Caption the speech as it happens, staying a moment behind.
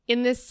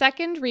In this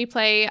second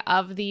replay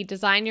of the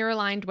Design Your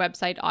Aligned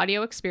website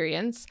audio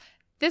experience,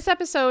 this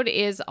episode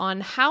is on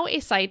how a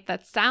site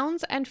that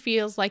sounds and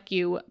feels like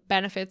you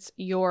benefits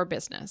your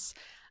business.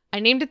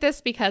 I named it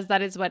this because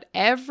that is what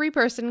every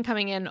person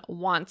coming in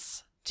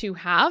wants to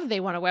have. They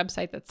want a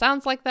website that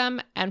sounds like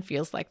them and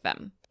feels like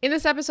them. In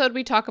this episode,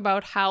 we talk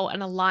about how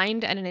an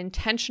aligned and an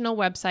intentional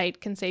website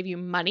can save you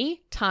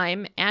money,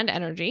 time, and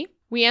energy.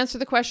 We answer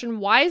the question,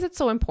 why is it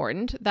so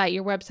important that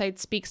your website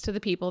speaks to the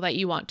people that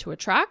you want to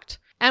attract?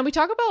 And we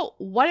talk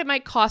about what it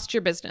might cost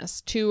your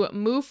business to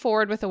move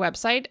forward with a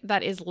website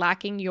that is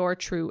lacking your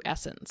true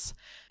essence.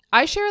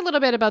 I share a little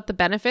bit about the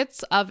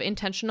benefits of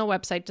intentional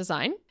website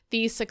design,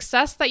 the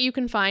success that you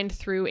can find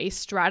through a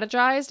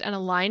strategized and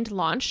aligned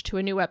launch to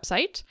a new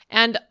website,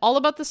 and all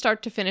about the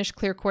start to finish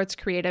Clear Quartz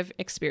creative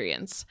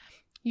experience.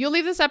 You'll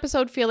leave this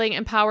episode feeling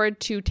empowered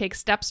to take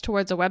steps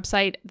towards a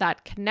website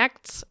that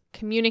connects,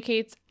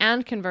 communicates,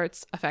 and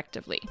converts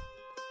effectively.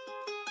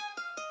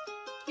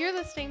 You're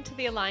listening to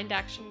the Aligned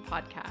Action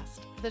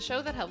Podcast, the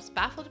show that helps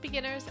baffled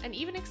beginners and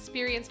even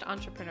experienced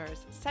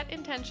entrepreneurs set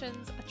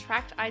intentions,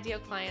 attract ideal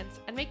clients,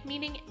 and make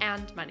meaning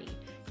and money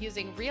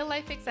using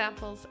real-life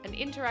examples, an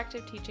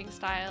interactive teaching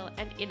style,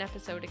 and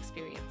in-episode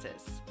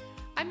experiences.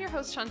 I'm your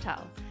host,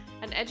 Chantal,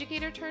 an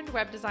educator turned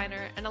web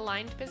designer and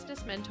aligned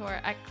business mentor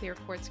at Clear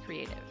Quartz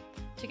Creative.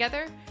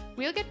 Together,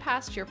 we'll get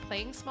past your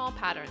playing small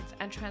patterns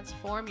and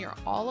transform your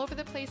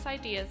all-over-the-place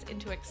ideas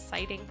into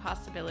exciting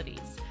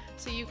possibilities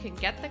so you can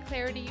get the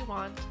clarity you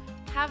want,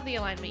 have the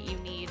alignment you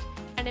need,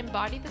 and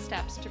embody the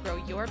steps to grow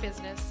your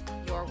business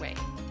your way.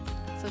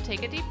 So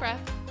take a deep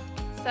breath,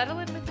 settle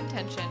in with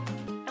intention,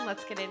 and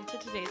let's get into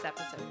today's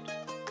episode.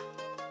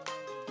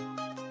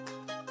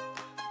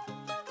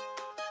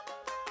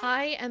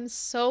 I am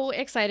so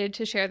excited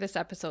to share this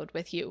episode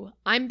with you.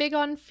 I'm big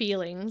on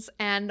feelings,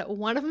 and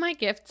one of my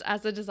gifts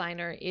as a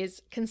designer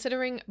is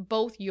considering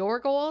both your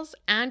goals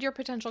and your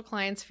potential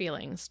clients'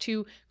 feelings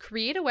to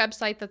create a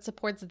website that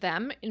supports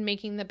them in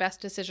making the best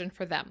decision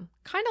for them,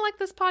 kind of like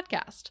this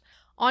podcast.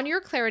 On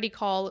your clarity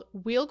call,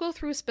 we'll go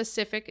through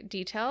specific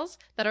details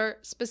that are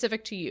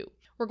specific to you.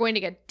 We're going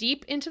to get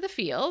deep into the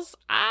feels.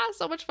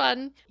 So much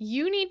fun.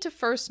 You need to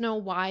first know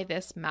why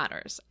this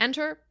matters.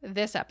 Enter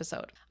this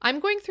episode.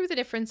 I'm going through the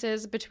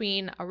differences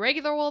between a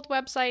regular old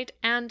website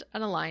and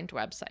an aligned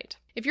website.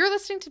 If you're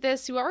listening to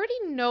this, you already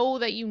know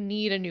that you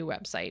need a new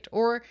website,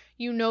 or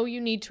you know you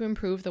need to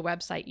improve the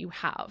website you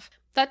have.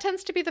 That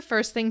tends to be the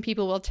first thing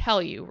people will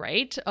tell you,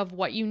 right? Of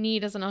what you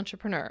need as an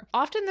entrepreneur.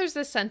 Often there's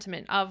this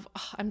sentiment of,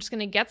 I'm just going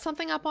to get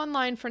something up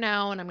online for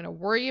now and I'm going to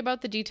worry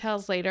about the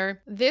details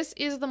later. This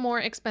is the more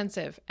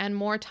expensive and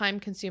more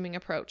time-consuming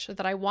approach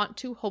that I want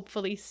to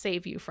hopefully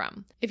save you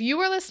from. If you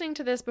are listening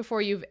to this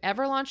before you've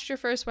ever launched your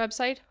first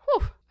website,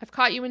 I've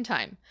caught you in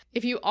time.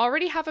 If you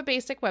already have a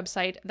basic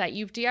website that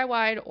you've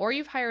DIY'd or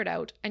you've hired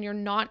out and you're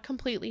not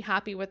completely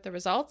happy with the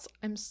results,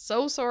 I'm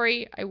so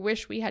sorry. I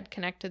wish we had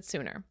connected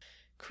sooner.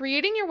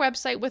 Creating your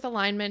website with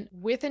alignment,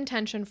 with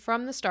intention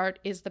from the start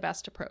is the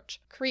best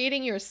approach.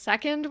 Creating your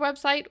second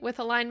website with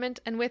alignment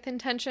and with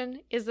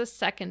intention is the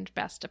second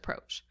best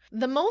approach.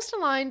 The most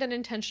aligned and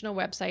intentional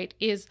website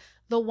is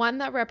the one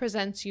that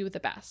represents you the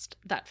best,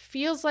 that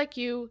feels like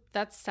you,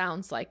 that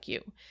sounds like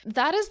you.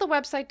 That is the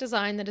website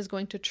design that is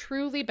going to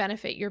truly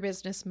benefit your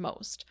business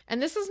most.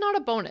 And this is not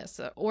a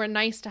bonus or a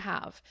nice to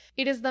have.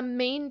 It is the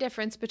main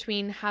difference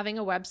between having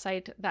a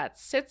website that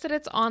sits at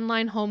its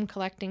online home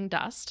collecting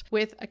dust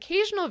with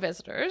occasional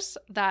visitors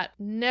that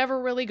never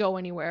really go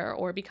anywhere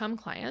or become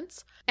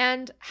clients,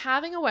 and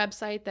having a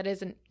website that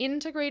is an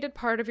integrated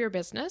part of your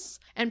business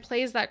and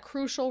plays that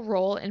crucial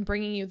role in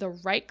bringing you the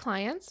right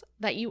clients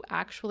that you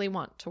actually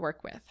want to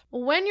work with.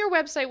 When your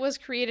website was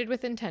created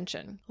with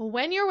intention,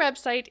 when your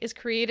website is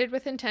created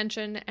with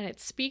intention and it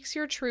speaks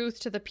your truth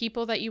to the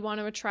people that you want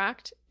to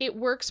attract, it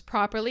works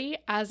properly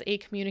as a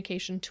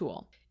communication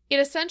tool. It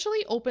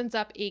essentially opens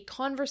up a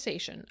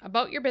conversation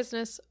about your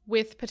business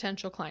with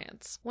potential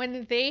clients.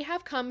 When they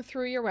have come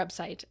through your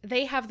website,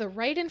 they have the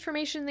right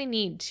information they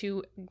need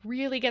to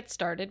really get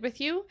started with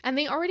you, and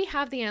they already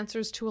have the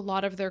answers to a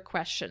lot of their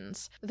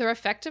questions. They're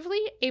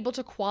effectively able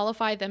to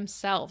qualify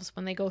themselves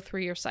when they go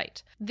through your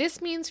site. This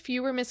means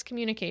fewer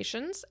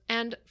miscommunications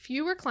and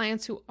fewer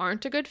clients who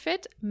aren't a good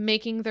fit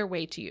making their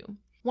way to you.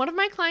 One of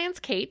my clients,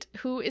 Kate,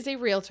 who is a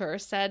realtor,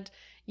 said,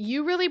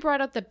 "You really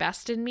brought out the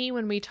best in me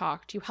when we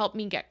talked. You helped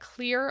me get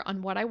clear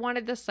on what I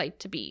wanted the site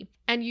to be.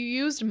 And you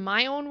used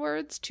my own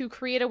words to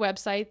create a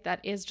website that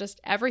is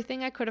just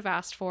everything I could have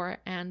asked for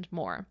and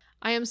more.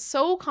 I am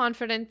so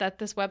confident that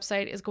this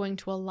website is going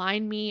to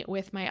align me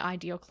with my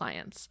ideal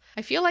clients.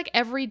 I feel like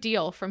every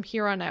deal from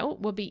here on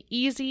out will be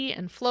easy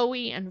and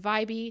flowy and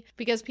vibey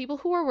because people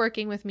who are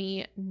working with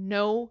me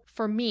know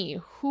for me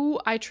who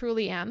I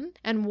truly am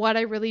and what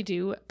I really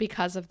do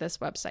because of this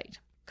website."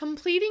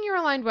 Completing your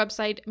aligned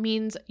website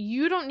means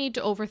you don't need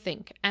to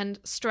overthink and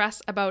stress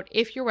about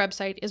if your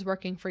website is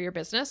working for your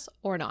business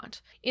or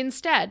not.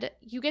 Instead,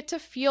 you get to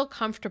feel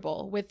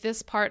comfortable with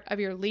this part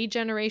of your lead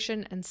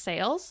generation and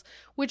sales,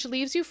 which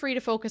leaves you free to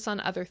focus on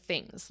other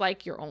things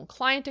like your own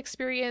client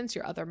experience,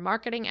 your other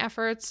marketing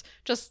efforts,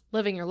 just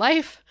living your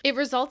life. It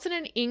results in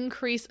an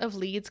increase of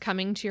leads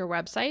coming to your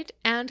website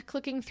and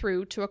clicking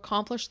through to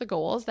accomplish the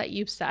goals that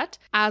you've set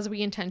as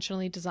we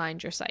intentionally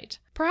designed your site.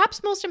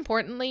 Perhaps most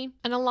importantly,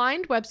 an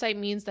aligned website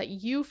means that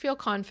you feel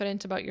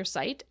confident about your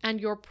site and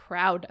you're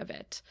proud of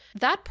it.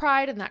 That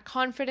pride and that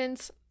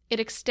confidence, it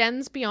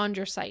extends beyond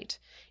your site.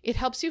 It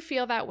helps you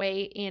feel that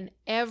way in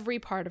every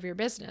part of your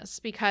business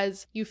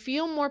because you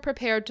feel more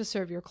prepared to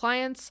serve your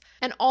clients,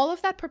 and all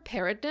of that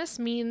preparedness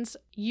means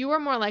you are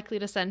more likely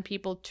to send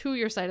people to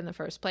your site in the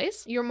first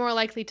place. You're more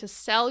likely to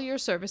sell your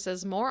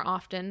services more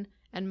often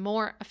and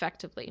more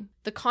effectively.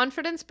 The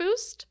confidence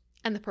boost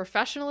and the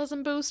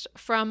professionalism boost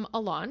from a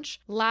launch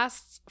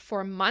lasts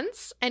for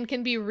months and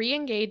can be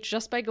re-engaged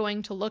just by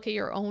going to look at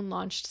your own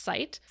launched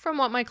site, from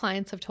what my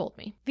clients have told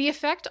me. The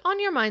effect on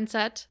your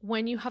mindset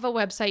when you have a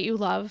website you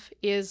love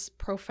is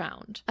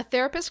profound. A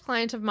therapist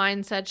client of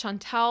mine said,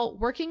 "Chantal,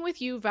 working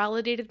with you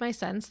validated my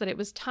sense that it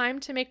was time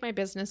to make my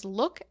business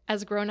look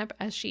as grown-up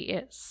as she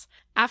is.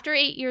 After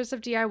 8 years of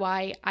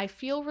DIY, I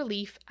feel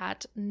relief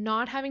at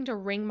not having to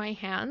wring my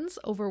hands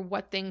over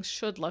what things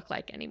should look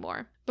like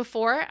anymore.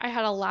 Before, I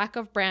had a lack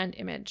of brand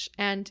image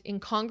and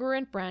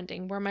incongruent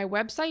branding where my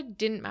website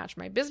didn't match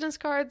my business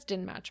cards,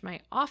 didn't match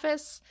my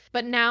office.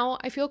 But now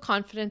I feel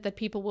confident that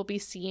people will be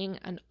seeing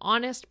an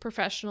honest,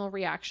 professional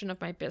reaction of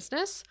my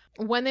business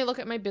when they look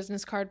at my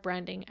business card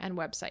branding and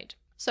website."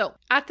 So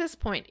at this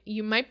point,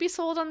 you might be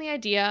sold on the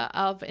idea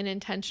of an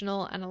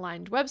intentional and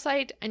aligned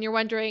website, and you're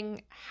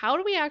wondering, how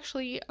do we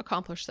actually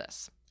accomplish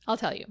this? I'll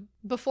tell you.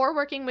 Before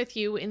working with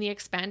you in the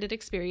expanded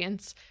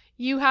experience,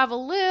 you have a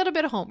little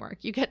bit of homework.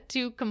 You get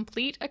to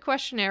complete a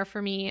questionnaire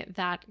for me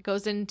that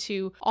goes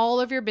into all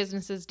of your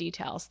business's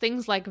details.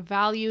 Things like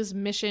values,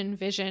 mission,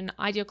 vision,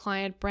 ideal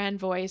client, brand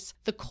voice,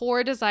 the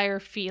core desire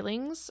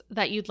feelings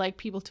that you'd like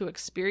people to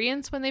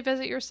experience when they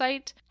visit your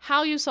site,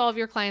 how you solve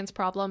your clients'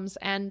 problems,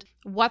 and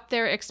what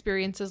their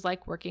experience is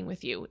like working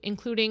with you,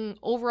 including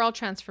overall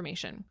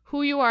transformation,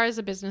 who you are as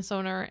a business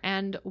owner,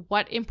 and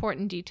what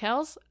important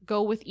details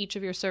go with each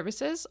of your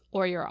services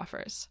or your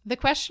offers. The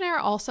questionnaire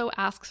also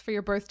asks for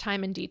your birth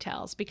time and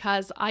details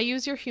because I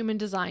use your human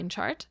design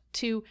chart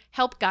to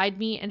help guide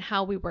me in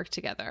how we work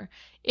together.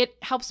 It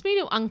helps me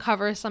to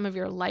uncover some of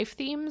your life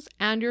themes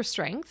and your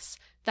strengths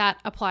that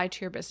apply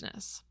to your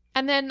business.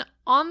 And then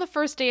on the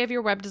first day of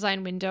your web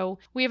design window,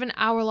 we have an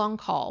hour-long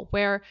call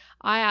where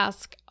I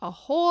ask a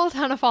whole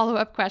ton of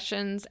follow-up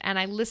questions and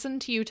I listen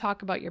to you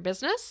talk about your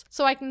business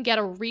so I can get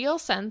a real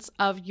sense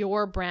of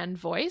your brand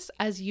voice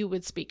as you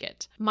would speak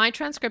it. My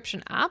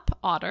transcription app,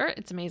 Otter,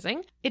 it's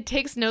amazing. It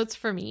takes notes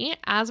for me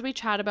as we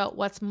chat about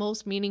what's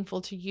most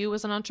meaningful to you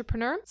as an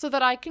entrepreneur so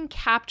that I can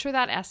capture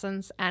that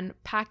essence and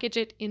package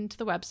it into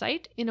the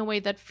website in a way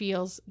that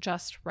feels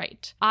just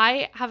right.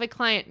 I have a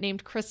client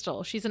named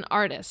Crystal. She's an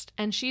artist,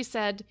 and she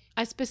said,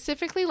 "I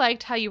specifically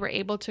liked how you were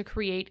able to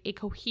create a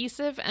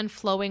cohesive and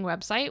flowing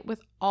website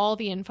with all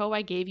the info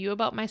I gave you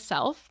about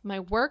myself, my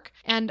work,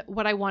 and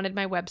what I wanted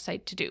my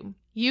website to do.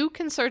 You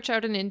can search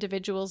out an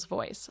individual's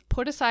voice,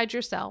 put aside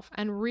yourself,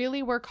 and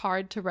really work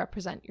hard to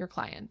represent your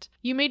client.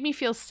 You made me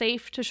feel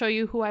safe to show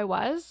you who I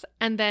was,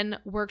 and then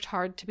worked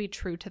hard to be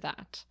true to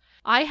that.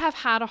 I have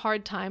had a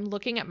hard time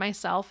looking at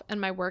myself and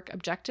my work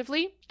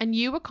objectively, and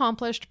you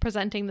accomplished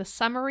presenting the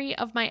summary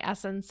of my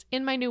essence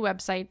in my new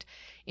website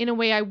in a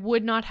way I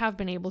would not have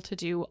been able to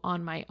do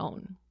on my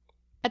own."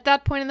 At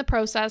that point in the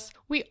process,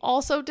 we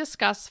also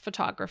discuss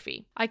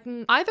photography. I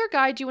can either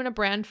guide you in a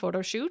brand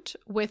photo shoot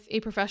with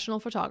a professional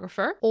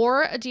photographer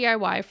or a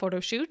DIY photo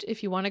shoot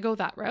if you want to go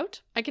that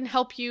route. I can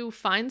help you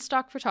find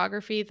stock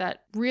photography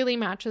that really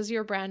matches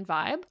your brand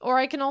vibe, or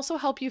I can also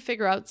help you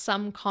figure out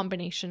some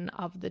combination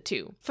of the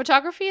two.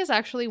 Photography is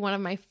actually one of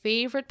my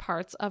favorite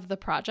parts of the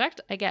project.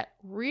 I get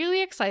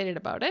really excited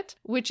about it,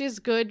 which is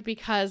good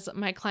because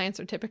my clients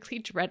are typically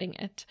dreading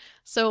it.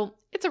 So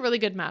it's a really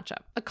good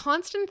matchup. A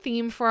constant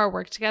theme for our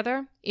work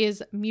together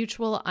is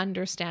mutual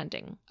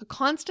understanding. A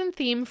constant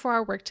theme for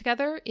our work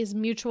together is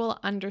mutual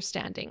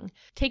understanding,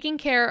 taking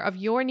care of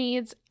your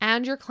needs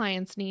and your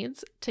clients'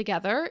 needs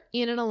together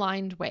in an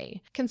aligned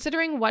way,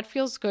 considering what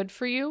feels good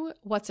for you,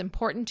 what's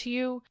important to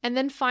you, and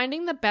then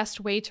finding the best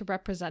way to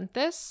represent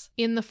this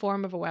in the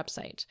form of a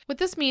website. What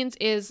this means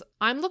is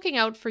I'm looking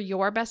out for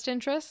your best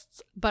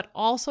interests, but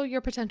also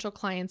your potential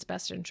clients'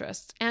 best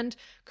interests, and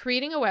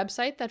creating a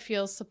website that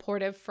feels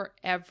supportive for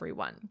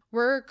everyone.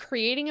 We're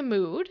creating a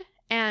mood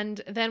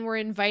And then we're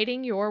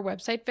inviting your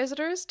website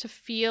visitors to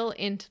feel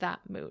into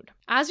that mood.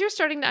 As you're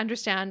starting to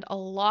understand, a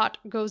lot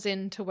goes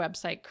into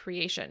website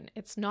creation.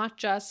 It's not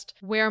just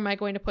where am I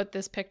going to put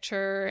this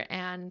picture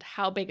and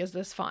how big is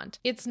this font.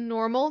 It's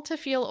normal to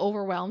feel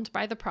overwhelmed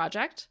by the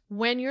project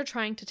when you're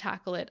trying to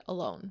tackle it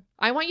alone.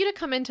 I want you to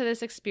come into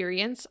this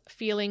experience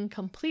feeling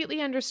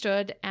completely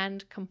understood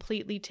and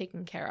completely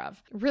taken care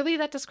of. Really,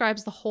 that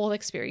describes the whole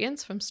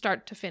experience from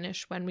start to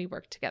finish when we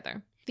work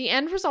together. The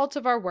end result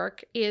of our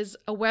work is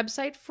a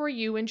website for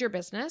you and your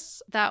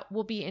business that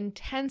will be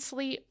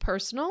intensely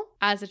personal,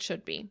 as it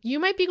should be. You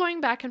might be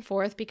going back and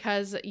forth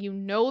because you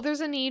know there's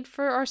a need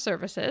for our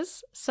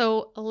services,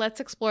 so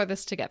let's explore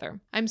this together.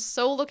 I'm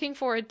so looking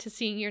forward to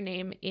seeing your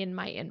name in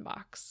my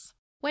inbox.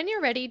 When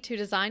you're ready to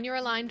design your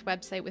aligned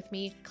website with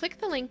me, click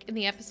the link in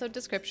the episode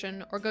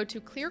description or go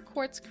to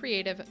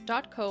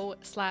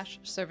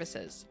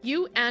clearquartzcreative.co/services.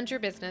 You and your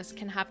business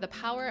can have the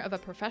power of a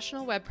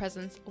professional web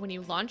presence when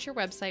you launch your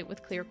website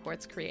with Clear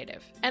Quartz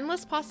Creative.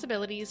 Endless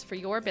possibilities for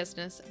your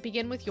business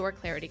begin with your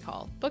clarity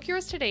call. Book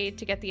yours today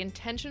to get the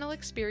intentional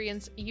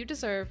experience you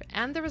deserve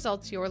and the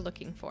results you're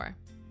looking for.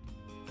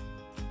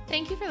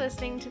 Thank you for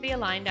listening to the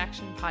Aligned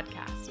Action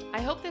Podcast.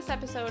 I hope this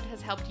episode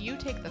has helped you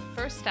take the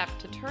first step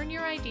to turn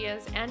your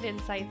ideas and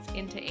insights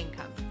into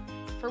income.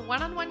 For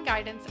one-on-one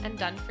guidance and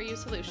done-for-you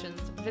solutions,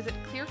 visit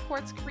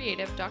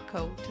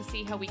clearquartzcreative.co to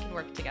see how we can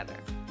work together.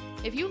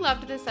 If you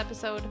loved this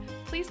episode,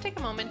 please take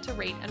a moment to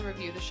rate and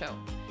review the show.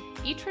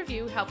 Each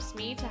review helps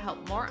me to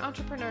help more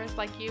entrepreneurs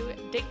like you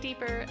dig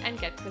deeper and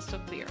get crystal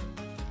clear.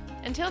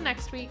 Until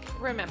next week,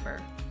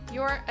 remember,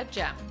 you're a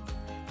gem.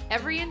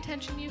 Every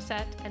intention you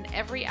set and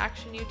every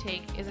action you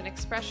take is an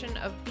expression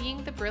of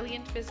being the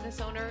brilliant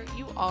business owner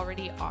you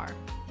already are.